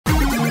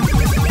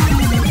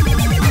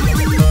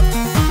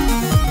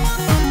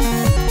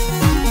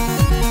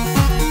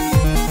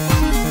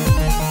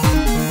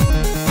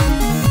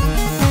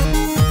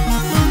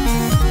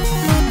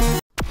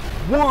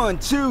1,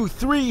 2,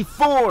 3,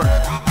 4.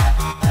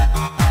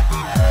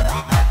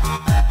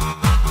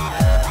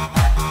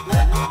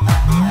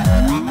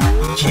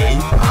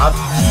 K-pop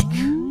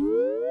geek.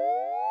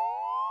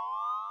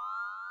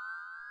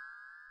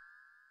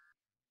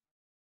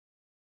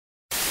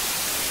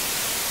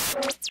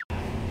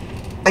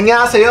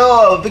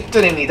 안녕하세요,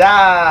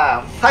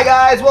 Victor입니다. Hi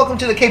guys, welcome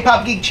to the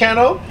K-pop Geek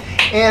channel.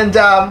 And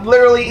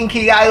literally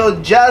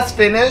Inkigayo just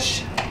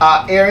finished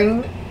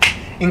airing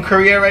in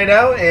Korea right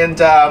now, and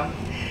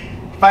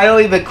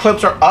finally the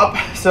clips are up,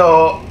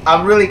 so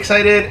I'm really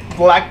excited.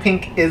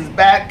 Blackpink is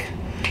back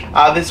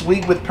this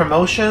week with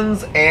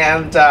promotions,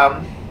 and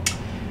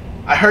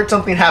I heard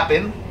something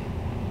happen.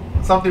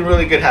 Something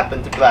really good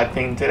happened to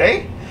Blackpink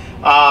today.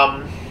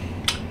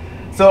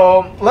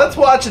 So let's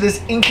watch this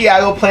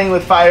Inkigayo Playing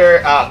with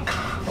Fire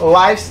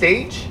live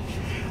stage,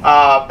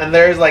 and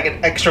there's like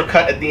an extra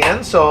cut at the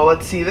end, so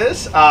let's see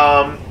this.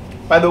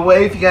 By the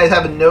way, if you guys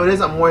haven't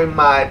noticed, I'm wearing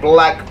my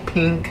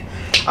Blackpink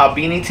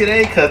beanie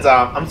today because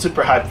I'm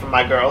super hyped for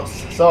my girls.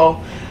 So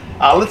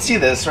let's see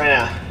this right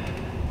now.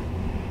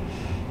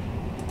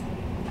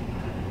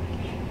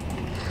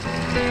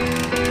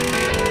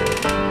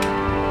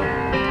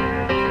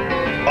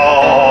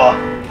 Oh,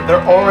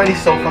 they're already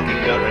so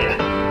fucking good right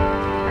now.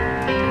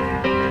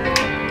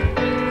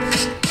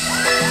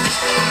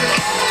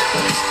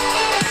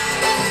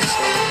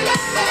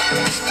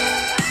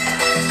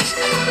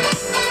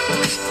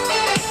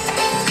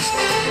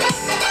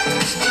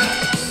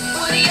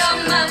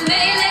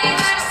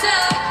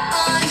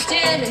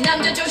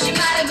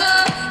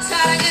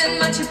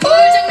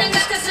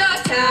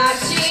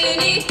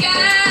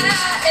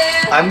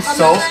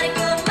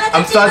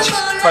 I'm such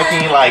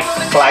fucking like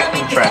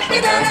Blackpink trash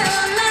right now.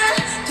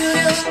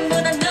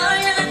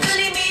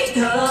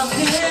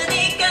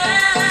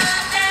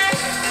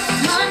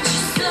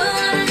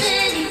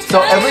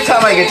 So every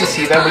time I get to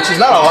see them, which is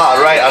not a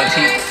lot, right,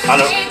 on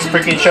a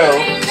freaking show,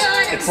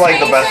 it's like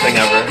the best thing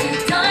ever.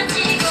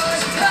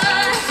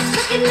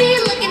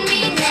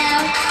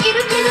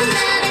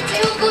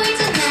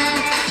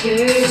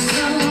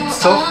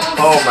 So,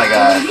 oh my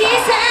god.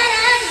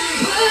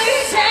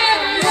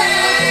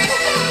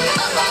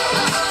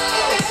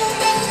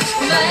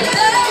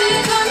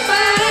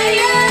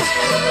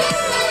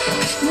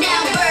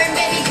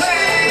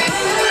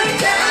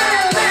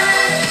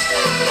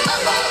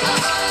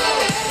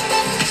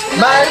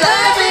 My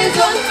love is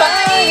on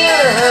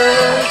fire.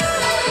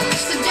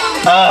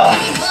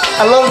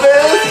 I love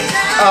this.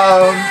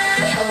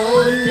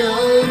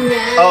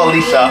 Oh,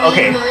 Lisa.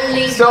 Okay,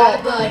 so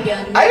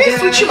I've been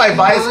switching my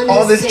bias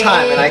all this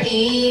time, and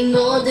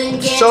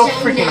so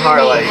freaking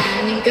hard. Like,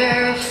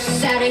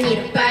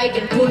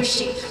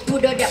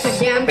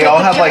 they all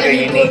have like a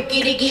unique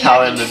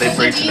talent that they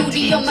bring to the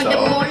team.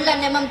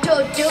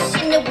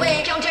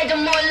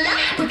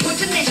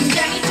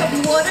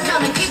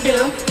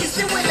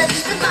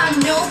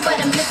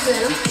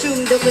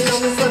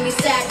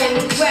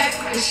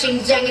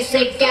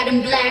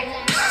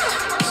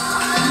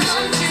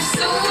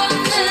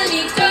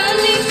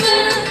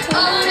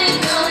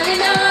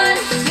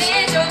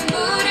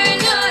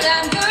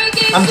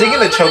 I'm digging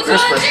the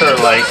chokers for sure.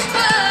 Like,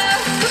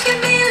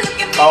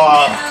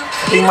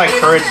 I think my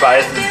current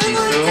bias is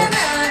Jisoo,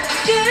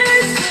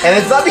 and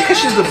it's not because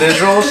she's the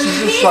visual. She's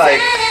just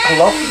like, I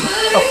love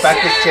the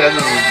fact that she has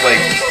this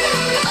like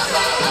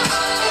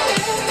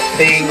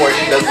thing where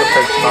she does with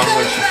her tongue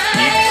when she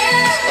speaks,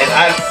 and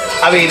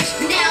I mean,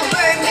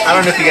 I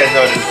don't know if you guys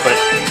noticed, but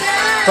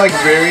it's like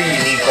very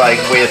unique like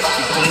way of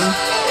speaking.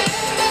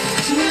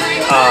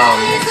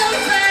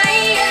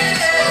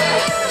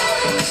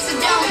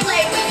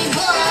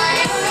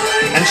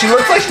 And she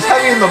looks like she's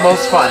having the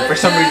most fun for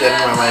some reason in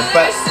my mind.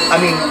 But I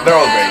mean, they're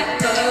all great.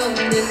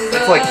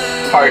 It's like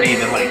party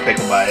than like pick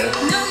a bias.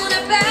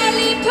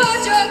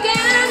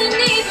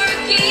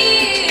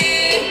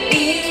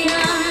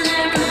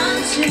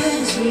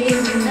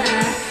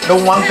 The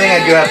one thing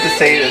I do have to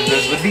say is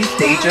this: with these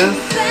stages,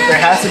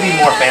 there has to be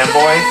more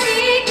fanboys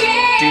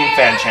doing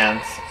fan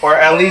chants, or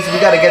at least we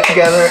gotta get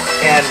together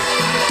and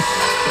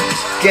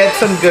get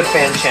some good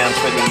fan chants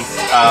for these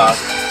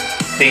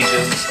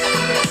stages.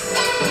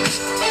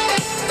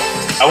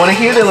 I want to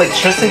hear the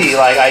electricity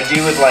like I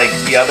do with like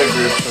the other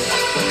groups.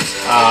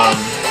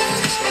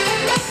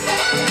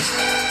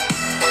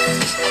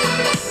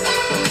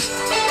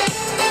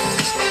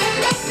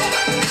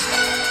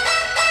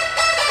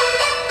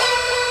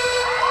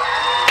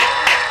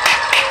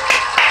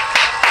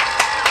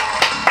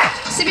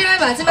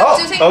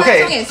 Oh,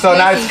 okay. So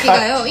now it's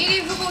cut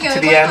to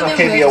the end of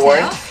KB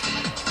Awards.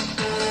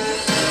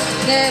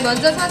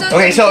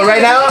 Okay, so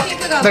right now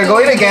they're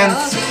going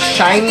against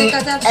Shiny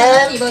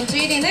and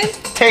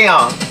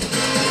Taeyong.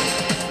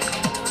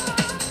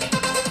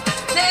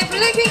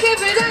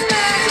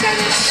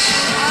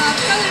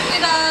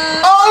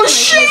 Oh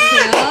shit!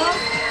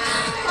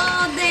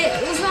 네,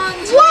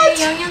 우선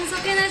저희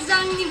영양석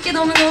회장님께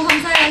너무너무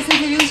감사의 말씀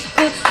드리고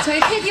싶고 저희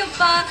테디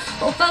오빠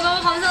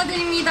너무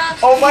감사드립니다.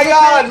 Oh my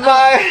god,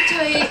 my.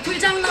 저희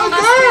불장난바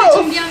스테이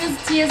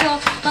준비하면서 뒤에서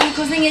많이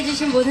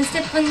고생해주신 모든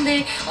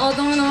스태프분들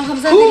너무너무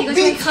감사드리고 Who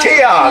beats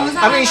Taeyang?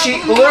 I mean,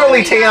 she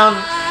literally Taeyang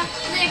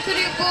네,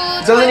 그리고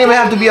doesn't even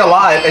have to be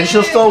alive, and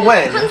she'll still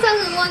win. 항상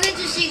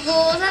응원해주시고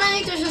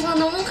사랑해주셔서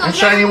너무 감사합니다. And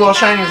Shiny, well,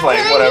 Shiny's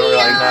like whatever,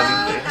 like not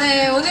these days.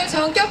 네, 오늘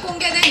전격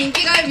공개된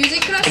인기가요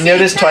뮤직 클래스. And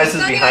notice Twice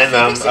is behind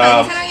them.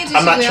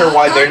 I'm not sure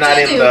why they're not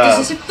in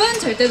the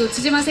절대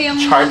놓치지 마세요.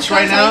 charts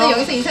right now.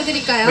 여기서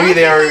인사드릴까요? Maybe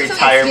they already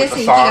retired with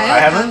the song. I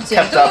haven't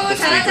kept up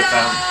this week with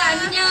them.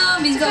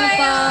 안녕, 민서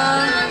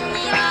오빠.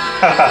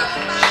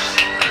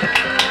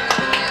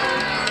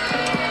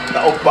 The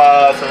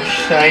oppa, so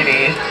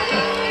Shiny.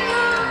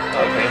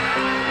 Okay.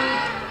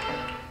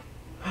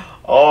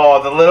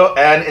 Oh, the little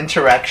end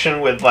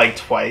interaction with like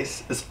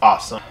Twice is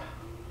awesome.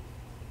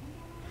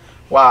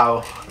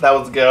 Wow, that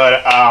was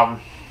good.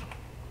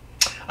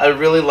 I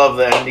really love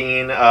the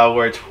ending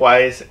where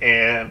Twice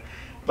and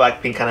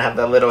Blackpink kind of have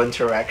that little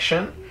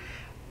interaction.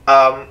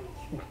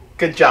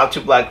 Good job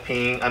to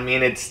Blackpink. I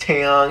mean, it's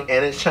Taeyang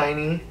and it's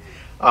Shiny.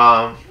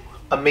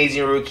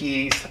 Amazing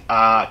rookies.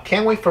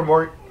 Can't wait for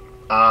more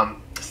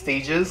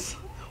stages.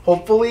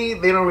 Hopefully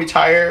they don't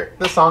retire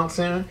the song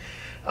soon.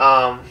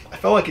 I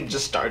felt like it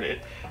just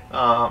started.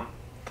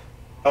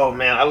 Oh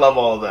man, I love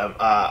all of them.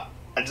 I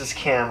just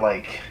can't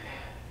like.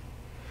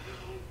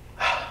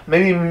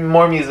 Maybe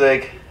more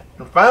music.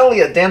 And finally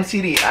a damn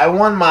CD. I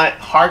won my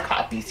hard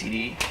copy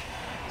CD.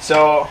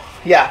 So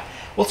yeah,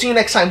 we'll see you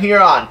next time here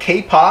on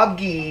K-Pop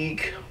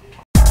Geek.